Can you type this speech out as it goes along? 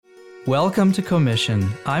Welcome to Commission.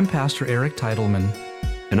 I'm Pastor Eric Teitelman.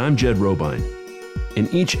 And I'm Jed Robine. In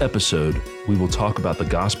each episode, we will talk about the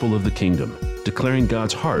gospel of the kingdom, declaring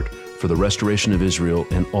God's heart for the restoration of Israel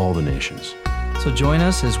and all the nations. So join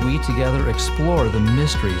us as we together explore the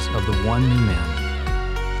mysteries of the one new man.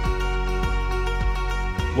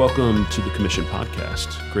 Welcome to the Commission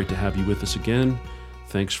Podcast. Great to have you with us again.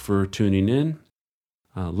 Thanks for tuning in.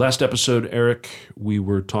 Last episode, Eric, we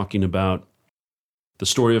were talking about the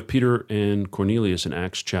story of Peter and Cornelius in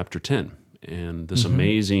Acts chapter 10, and this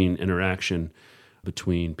amazing interaction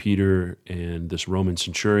between Peter and this Roman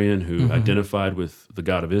centurion who identified with the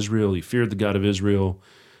God of Israel. He feared the God of Israel,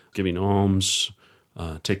 giving alms,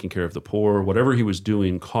 taking care of the poor. Whatever he was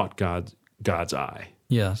doing caught God's eye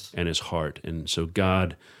and his heart. And so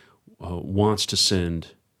God wants to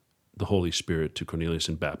send the Holy Spirit to Cornelius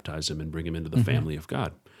and baptize him and bring him into the family of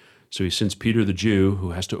God. So he sends Peter the Jew,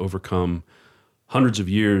 who has to overcome hundreds of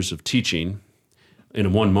years of teaching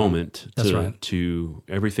in one moment to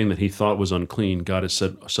everything that he thought was unclean. God is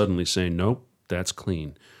suddenly saying, nope, that's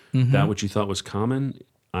clean. That which you thought was common,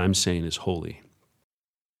 I'm saying is holy.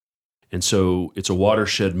 And so it's a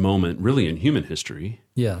watershed moment really in human history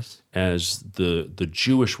as the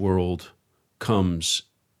Jewish world comes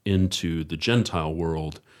into the Gentile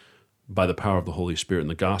world by the power of the Holy Spirit, and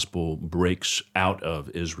the gospel breaks out of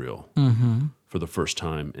Israel for the first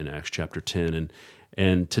time in Acts chapter 10.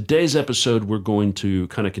 And today's episode, we're going to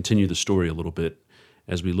kind of continue the story a little bit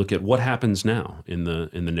as we look at what happens now in the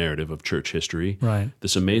narrative of church history. Right.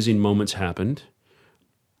 This amazing moment's happened.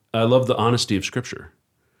 I love the honesty of Scripture.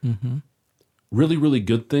 Really, really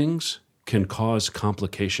good things can cause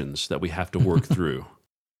complications that we have to work through.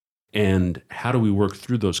 And how do we work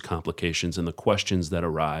through those complications and the questions that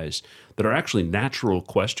arise that are actually natural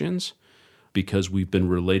questions because we've been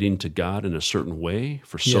relating to God in a certain way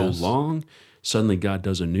for so long. Suddenly God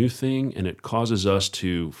does a new thing, and it causes us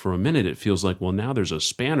to, for a minute, it feels like, well, now there's a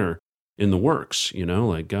spanner in the works,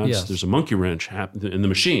 like there's a monkey wrench in the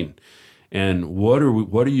machine. And what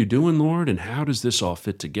are you doing, Lord? And how does this all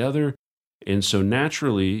fit together? And so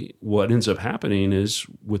naturally, what ends up happening is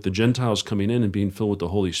with the Gentiles coming in and being filled with the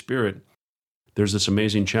Holy Spirit, there's this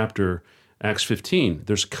amazing chapter, Acts 15.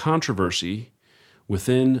 There's controversy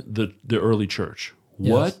within the early church.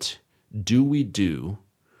 What do we do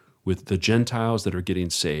with the Gentiles that are getting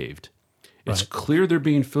saved? It's clear they're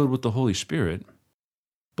being filled with the Holy Spirit,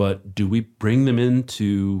 but do we bring them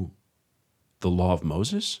into the law of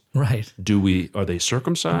Moses? Right. Are they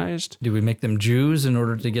circumcised? Do we make them Jews in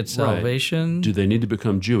order to get salvation? Do they need to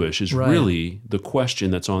become Jewish is really the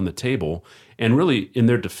question that's on the table. And really, in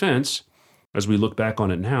their defense, as we look back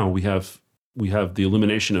on it now, we have the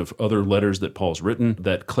illumination of other letters that Paul's written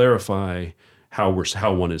that clarify how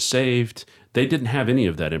one is saved. They didn't have any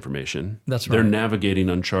of that information. That's right. They're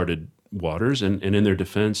navigating uncharted waters, and in their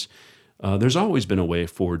defense, there's always been a way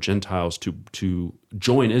for Gentiles to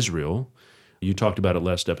join Israel. You talked about it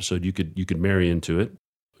last episode. You could marry into it,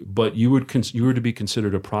 but you were to be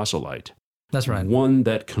considered a proselyte. That's right. One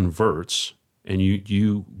that converts, and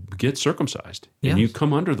you get circumcised, and you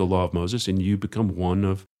come under the law of Moses, and you become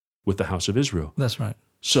one with the house of Israel. That's right.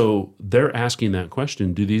 So they're asking that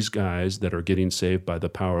question: do these guys that are getting saved by the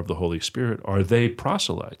power of the Holy Spirit, are they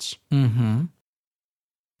proselytes?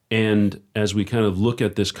 And as we kind of look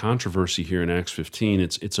at this controversy here in Acts 15,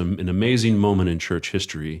 it's an amazing moment in church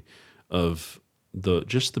history of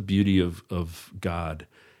the beauty of God,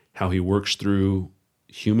 how he works through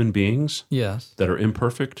human beings that are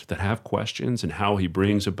imperfect, that have questions, and how he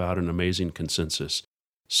brings about an amazing consensus.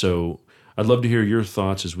 So I'd love to hear your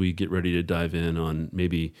thoughts as we get ready to dive in on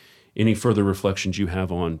maybe any further reflections you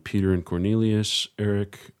have on Peter and Cornelius,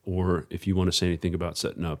 Eric, or if you want to say anything about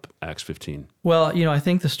setting up Acts 15. Well, I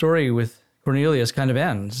think the story with Cornelius kind of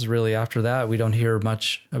ends. Really, after that, we don't hear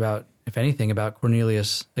much about, if anything, about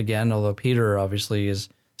Cornelius again, although Peter obviously is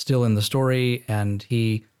still in the story, and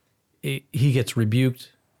he gets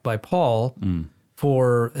rebuked by Paul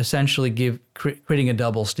for essentially creating a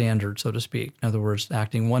double standard, so to speak. In other words,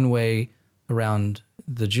 acting one way around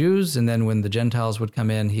the Jews, and then when the Gentiles would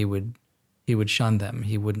come in, he would shun them.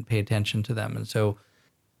 He wouldn't pay attention to them. And so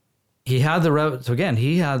he had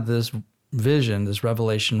this vision, this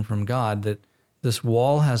revelation from God that this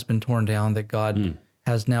wall has been torn down, that God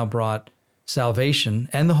has now brought salvation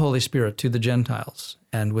and the Holy Spirit to the Gentiles,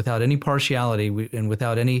 and without any partiality and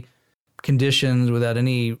without any conditions, without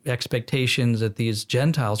any expectations that these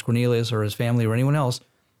Gentiles, Cornelius or his family or anyone else,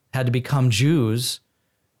 had to become Jews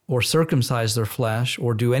or circumcise their flesh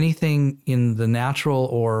or do anything in the natural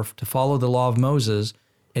or to follow the law of Moses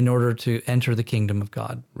in order to enter the kingdom of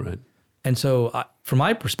God. Right. And so from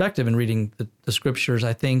my perspective in reading the scriptures,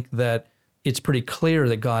 I think that it's pretty clear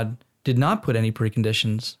that God did not put any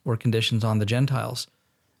preconditions or conditions on the Gentiles.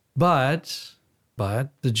 But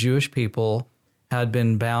the Jewish people had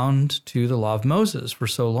been bound to the law of Moses for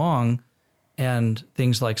so long, and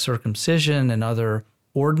things like circumcision and other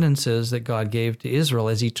ordinances that God gave to Israel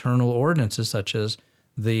as eternal ordinances, such as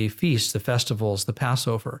the feasts, the festivals, the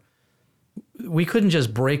Passover. We couldn't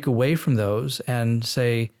just break away from those and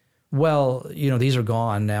say, well, these are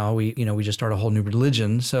gone now. We just start a whole new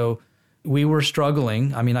religion. So we were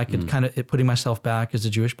struggling. I mean, I could kind of putting myself back as a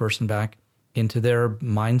Jewish person back into their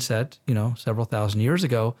mindset, several thousand years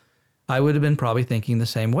ago, I would have been probably thinking the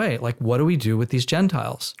same way. Like, what do we do with these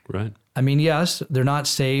Gentiles? Right. I mean, yes, they're not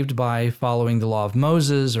saved by following the law of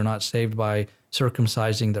Moses. They're not saved by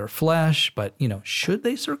circumcising their flesh. But, should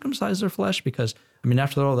they circumcise their flesh? Because,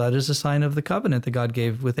 after all, that is a sign of the covenant that God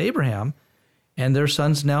gave with Abraham. And their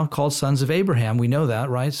sons now called sons of Abraham. We know that,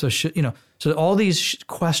 right? So, so all these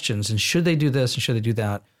questions, and should they do this and should they do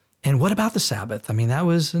that? And what about the Sabbath? That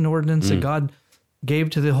was an ordinance that God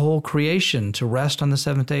gave to the whole creation to rest on the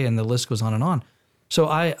seventh day, and the list goes on and on. So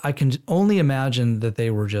I can only imagine that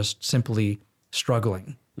they were just simply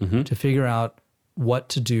struggling to figure out what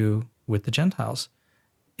to do with the Gentiles.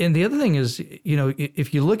 And the other thing is,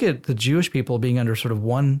 if you look at the Jewish people being under sort of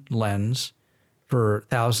one lens for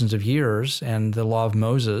thousands of years and the law of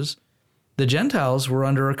Moses, the Gentiles were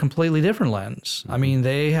under a completely different lens.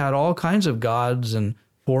 They had all kinds of gods and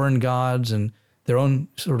foreign gods and their own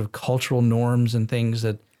sort of cultural norms and things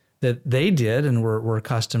that they did and were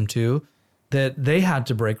accustomed to that they had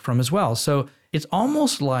to break from as well. So it's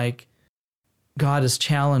almost like God is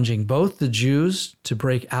challenging both the Jews to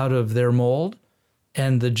break out of their mold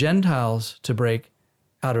and the Gentiles to break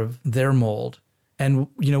out of their mold. And,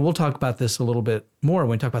 we'll talk about this a little bit more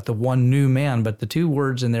when we talk about the one new man, but the two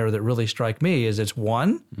words in there that really strike me is it's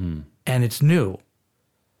one and it's new.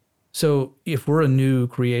 So if we're a new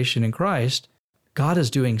creation in Christ, God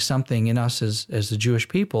is doing something in us as the Jewish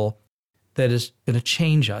people that is going to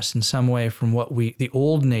change us in some way from the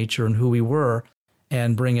old nature and who we were,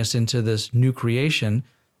 and bring us into this new creation.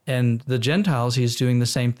 And the Gentiles, he's doing the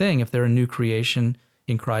same thing. If they're a new creation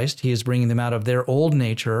in Christ, he is bringing them out of their old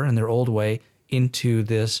nature and their old way into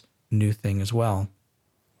this new thing as well.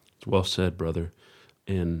 It's well said, brother.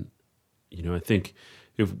 And, I think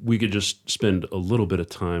if we could just spend a little bit of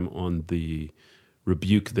time on the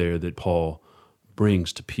rebuke there that Paul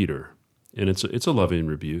brings to Peter. And it's a loving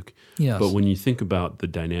rebuke. Yes. But when you think about the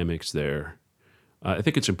dynamics there, I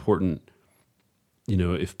think it's important,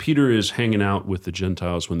 if Peter is hanging out with the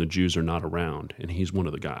Gentiles when the Jews are not around, and he's one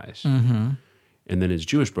of the guys, and then his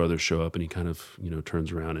Jewish brothers show up and he kind of,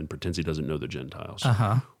 turns around and pretends he doesn't know the Gentiles.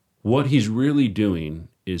 What he's really doing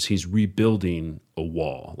is he's rebuilding a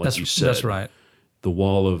wall, like you said. That's right. The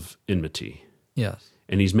wall of enmity. Yes.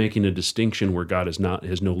 And he's making a distinction where God has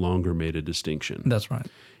no longer made a distinction. That's right.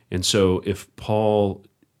 And so if Paul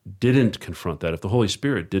didn't confront that, if the Holy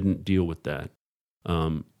Spirit didn't deal with that,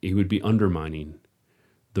 he would be undermining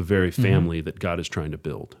the very family that God is trying to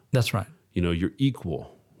build. That's right. You're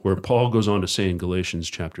equal. Where Paul goes on to say in Galatians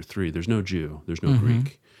chapter 3, there's no Jew, there's no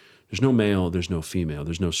Greek, there's no male, there's no female,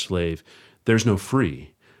 there's no slave, there's no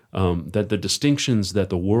free. That the distinctions that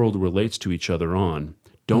the world relates to each other on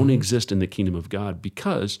don't exist in the kingdom of God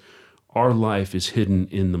because our life is hidden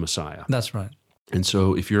in the Messiah. That's right. And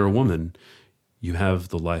so if you're a woman, you have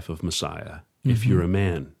the life of Messiah. If you're a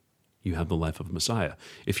man, you have the life of Messiah.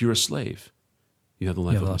 If you're a slave, you have the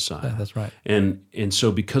life of Messiah. That's right. And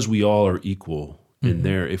so because we all are equal in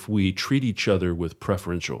there, if we treat each other with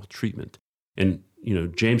preferential treatment, and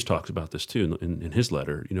James talks about this too in his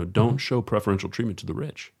letter, don't show preferential treatment to the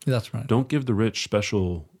rich. That's right. Don't give the rich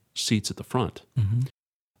special seats at the front.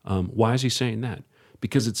 Why is he saying that?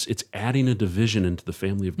 Because it's adding a division into the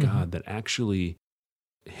family of God that actually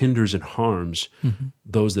hinders and harms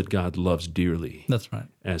those that God loves dearly. That's right.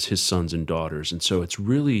 As his sons and daughters. And so it's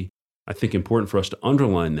really, I think, important for us to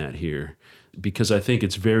underline that here, because I think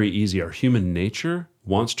it's very easy. Our human nature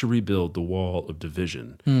wants to rebuild the wall of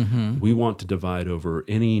division. We want to divide over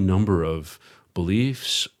any number of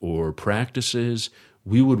beliefs or practices.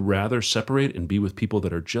 We would rather separate and be with people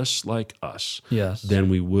that are just like us than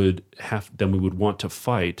we would want to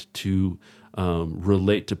fight to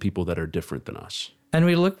relate to people that are different than us. And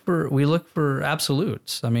we look for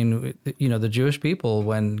absolutes. The Jewish people,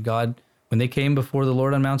 when they came before the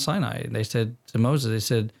Lord on Mount Sinai, they said to Moses, they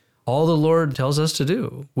said, all the Lord tells us to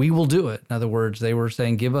do, we will do it. In other words, they were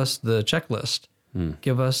saying, give us the checklist,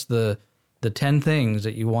 give us the 10 things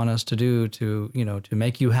that you want us to do to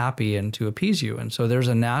make you happy and to appease you. And so there's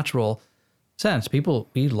a natural sense.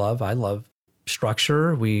 I love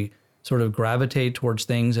structure. We sort of gravitate towards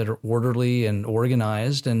things that are orderly and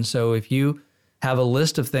organized. And so if you have a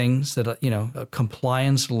list of things that, a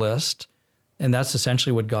compliance list, and that's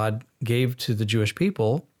essentially what God gave to the Jewish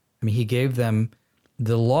people. I mean, he gave them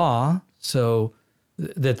the law so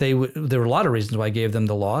that there were a lot of reasons why he gave them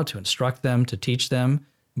the law, to instruct them, to teach them.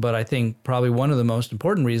 But I think probably one of the most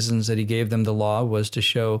important reasons that he gave them the law was to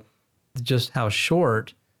show just how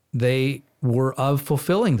short they were of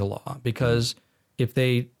fulfilling the law. Because if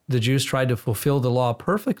the Jews tried to fulfill the law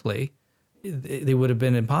perfectly, they would have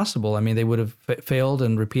been impossible. I mean, they would have failed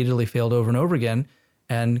and repeatedly failed over and over again,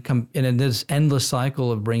 and come in this endless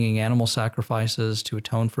cycle of bringing animal sacrifices to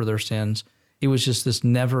atone for their sins. It was just this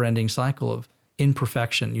never-ending cycle of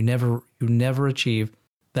imperfection. You never achieve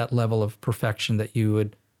that level of perfection that you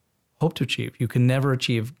would hope to achieve. You can never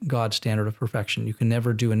achieve God's standard of perfection. You can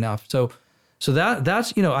never do enough. So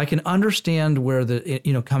that's I can understand where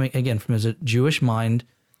coming again from as a Jewish mind,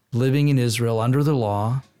 living in Israel under the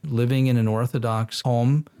law, living in an Orthodox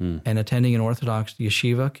home and attending an Orthodox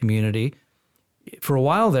yeshiva community. For a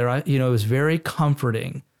while there, it was very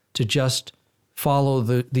comforting to just follow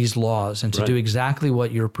these laws and to do exactly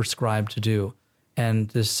what you're prescribed to do. And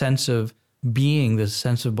this sense of being, this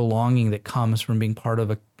sense of belonging that comes from being part of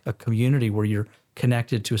a community where you're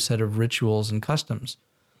connected to a set of rituals and customs.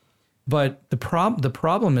 But the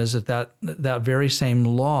problem is that very same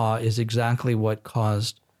law is exactly what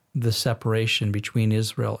caused the separation between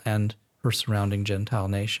Israel and her surrounding Gentile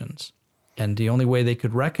nations. And the only way they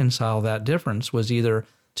could reconcile that difference was either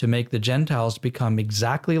to make the Gentiles become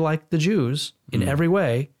exactly like the Jews in every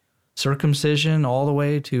way, circumcision all the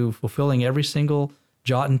way to fulfilling every single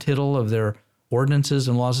jot and tittle of their ordinances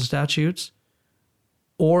and laws and statutes,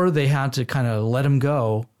 or they had to kind of let them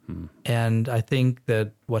go. And I think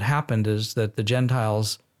that what happened is that the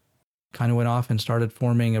Gentiles kind of went off and started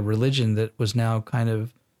forming a religion that was now kind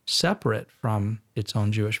of separate from its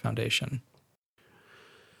own Jewish foundation.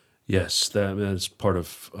 Yes, that is part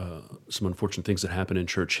of some unfortunate things that happen in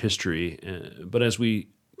church history. But as we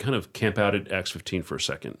kind of camp out at Acts 15 for a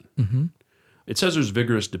second, it says there's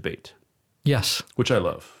vigorous debate. Yes. Which I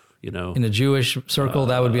love. In a Jewish circle,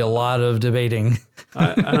 that would be a lot of debating.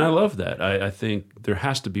 And I love that. I think there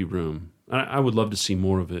has to be room. I would love to see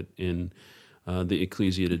more of it in the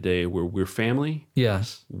ecclesia today, where we're family.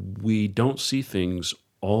 Yes. We don't see things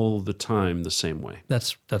all the time the same way.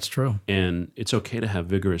 That's true. And it's okay to have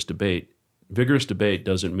vigorous debate. Vigorous debate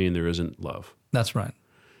doesn't mean there isn't love. That's right.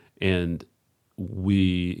 And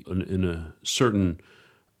we, in a certain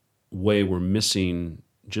way, we're missing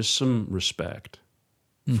just some respect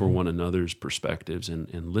for one another's perspectives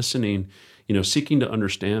and listening, seeking to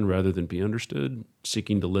understand rather than be understood,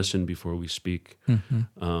 seeking to listen before we speak.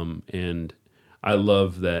 And I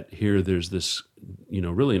love that here there's this,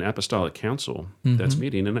 really an apostolic council that's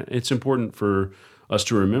meeting. And it's important for us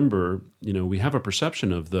to remember, we have a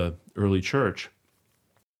perception of the early church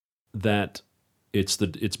that it's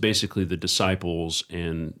basically the disciples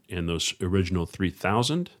and those original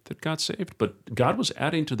 3,000 that got saved, but God was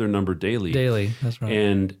adding to their number daily. Daily, that's right.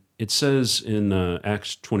 And it says in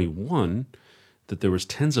Acts 21 that there was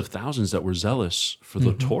tens of thousands that were zealous for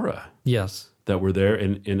the Torah. Yes. That were there.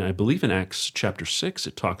 And I believe in Acts chapter 6,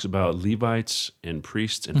 it talks about Levites and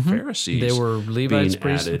priests and Pharisees. They were Levites, being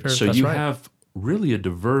priests, added. and Pharisees. So that's you right. have really a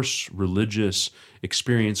diverse religious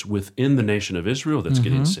experience within the nation of Israel that's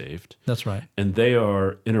getting saved. That's right. And they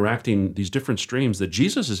are interacting, these different streams that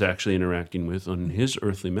Jesus is actually interacting with on his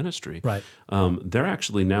earthly ministry. Right. They're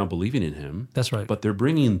actually now believing in him. That's right. But they're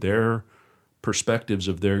bringing their perspectives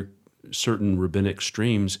of their certain rabbinic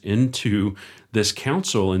streams into this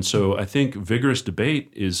council. And so I think vigorous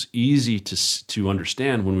debate is easy to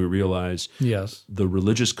understand when we realize the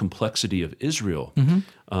religious complexity of Israel and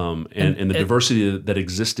the diversity that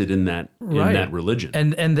existed in that religion.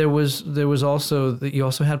 And there was also you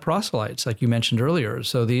also had proselytes, like you mentioned earlier.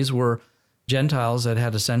 So these were Gentiles that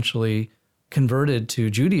had essentially converted to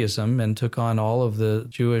Judaism and took on all of the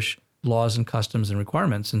Jewish laws and customs and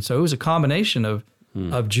requirements. And so it was a combination of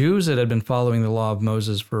Jews that had been following the law of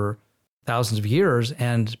Moses for thousands of years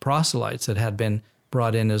and proselytes that had been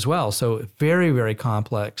brought in as well. So very, very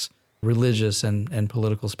complex religious and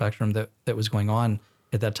political spectrum that was going on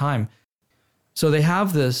at that time. So they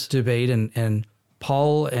have this debate, and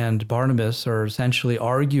Paul and Barnabas are essentially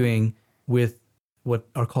arguing with what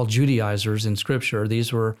are called Judaizers in Scripture.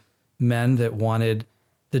 These were men that wanted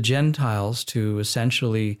the Gentiles to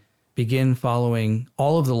essentially begin following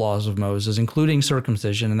all of the laws of Moses, including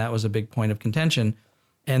circumcision, and that was a big point of contention.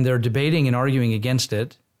 And they're debating and arguing against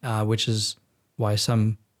it, which is why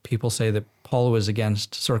some people say that Paul was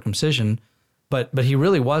against circumcision. But he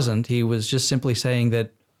really wasn't. He was just simply saying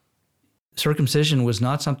that circumcision was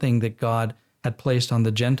not something that God had placed on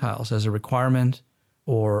the Gentiles as a requirement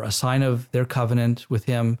or a sign of their covenant with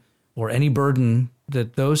him or any burden,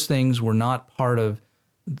 that those things were not part of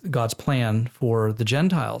God's plan for the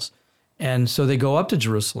Gentiles. And so they go up to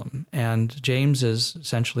Jerusalem, and James is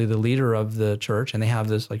essentially the leader of the church, and they have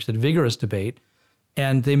this, like I said, vigorous debate,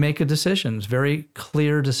 and they make a decision. It's a very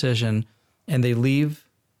clear decision, and they leave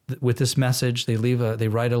with this message. They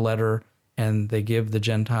write a letter, and they give the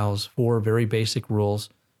Gentiles 4 very basic rules,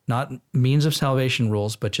 not means of salvation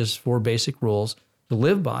rules, but just 4 basic rules to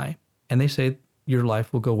live by. And they say your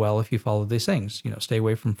life will go well if you follow these things. Stay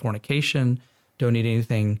away from fornication, don't eat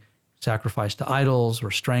anything sacrificed to idols or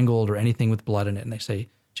strangled or anything with blood in it. And they say,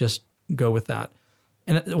 just go with that.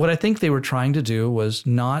 And what I think they were trying to do was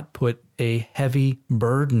not put a heavy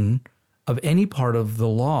burden of any part of the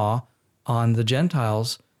law on the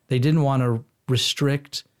Gentiles. They didn't want to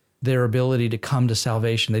restrict their ability to come to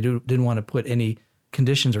salvation. They didn't want to put any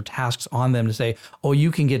conditions or tasks on them to say, oh, you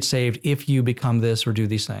can get saved if you become this or do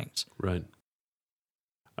these things. Right.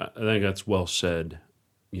 I think that's well said,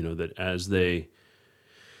 that as they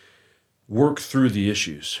work through the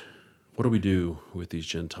issues, what do we do with these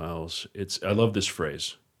Gentiles? I love this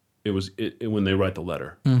phrase. It was when they write the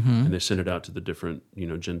letter and they send it out to the different,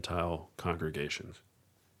 Gentile congregations.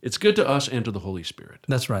 It's good to us and to the Holy Spirit.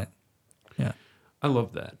 That's right. Yeah. I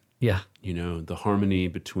love that. Yeah. The harmony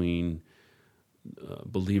between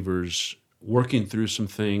believers working through some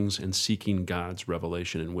things and seeking God's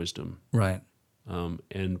revelation and wisdom. Right.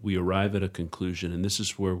 And we arrive at a conclusion, and this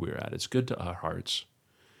is where we're at. It's good to our hearts,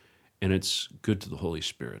 and it's good to the Holy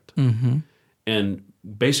Spirit. Mm-hmm. And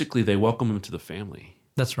basically, they welcome him to the family.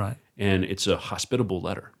 That's right. And it's a hospitable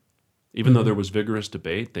letter. Even though there was vigorous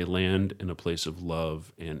debate, they land in a place of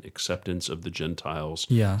love and acceptance of the Gentiles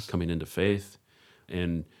coming into faith.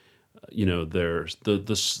 And, there's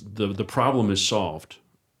the problem is solved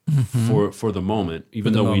for the moment,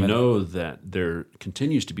 even though we know that there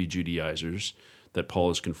continues to be Judaizers that Paul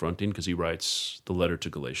is confronting because he writes the letter to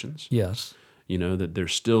Galatians. Yes. That there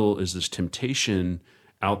still is this temptation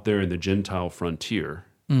out there in the Gentile frontier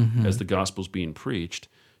as the gospel's being preached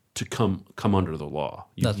to come under the law.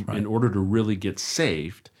 That's right. In order to really get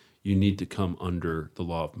saved, you need to come under the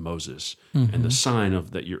law of Moses. And the sign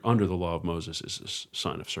of that you're under the law of Moses is this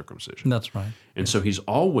sign of circumcision. That's right. And so he's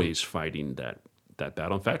always fighting that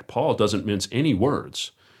battle. In fact, Paul doesn't mince any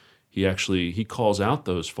words. He calls out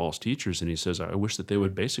those false teachers, and he says, I wish that they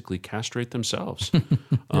would basically castrate themselves.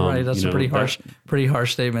 Right, that's a pretty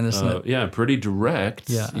harsh statement, isn't it? Yeah, pretty direct.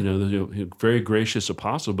 Yeah. The very gracious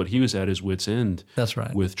apostle, but he was at his wit's end. That's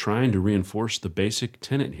right. With trying to reinforce the basic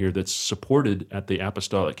tenet here that's supported at the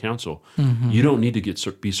Apostolic Council. You don't need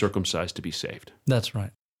to be circumcised to be saved. That's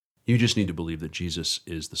right. You just need to believe that Jesus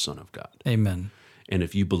is the Son of God. Amen. And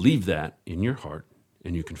if you believe that in your heart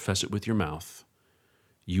and you confess it with your mouth,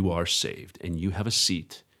 you are saved, and you have a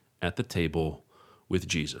seat at the table with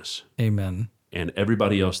Jesus. Amen. And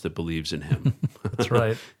everybody else that believes in him. That's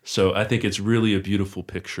right. So I think it's really a beautiful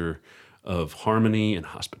picture of harmony and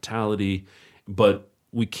hospitality, but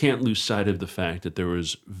we can't lose sight of the fact that there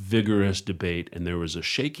was vigorous debate and there was a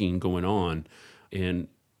shaking going on, and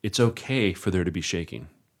it's okay for there to be shaking.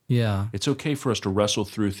 Yeah. It's okay for us to wrestle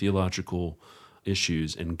through theological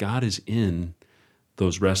issues, and God is in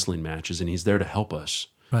those wrestling matches, and he's there to help us.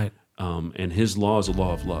 Right. And his law is a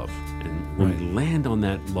law of love. And when we land on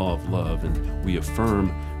that law of love and we affirm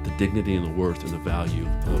the dignity and the worth and the value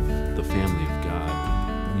of the family of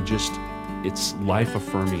God, it's life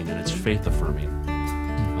affirming and it's faith affirming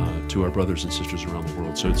to our brothers and sisters around the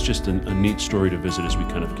world. So it's just a neat story to visit as we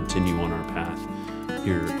kind of continue on our path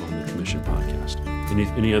here on the Commission Podcast.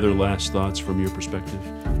 Any other last thoughts from your perspective,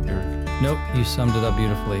 Eric? Nope, you summed it up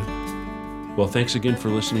beautifully. Well, thanks again for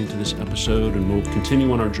listening to this episode, and we'll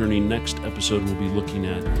continue on our journey. Next episode, we'll be looking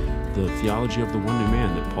at the theology of the one new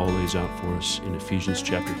man that Paul lays out for us in Ephesians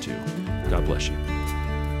chapter 2. God bless you.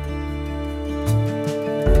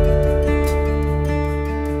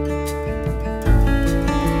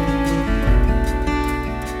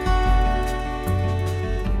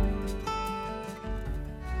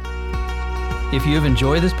 If you have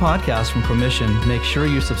enjoyed this podcast from Commission, make sure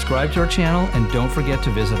you subscribe to our channel and don't forget to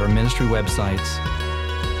visit our ministry websites.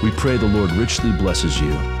 We pray the Lord richly blesses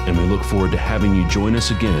you, and we look forward to having you join us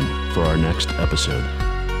again for our next episode.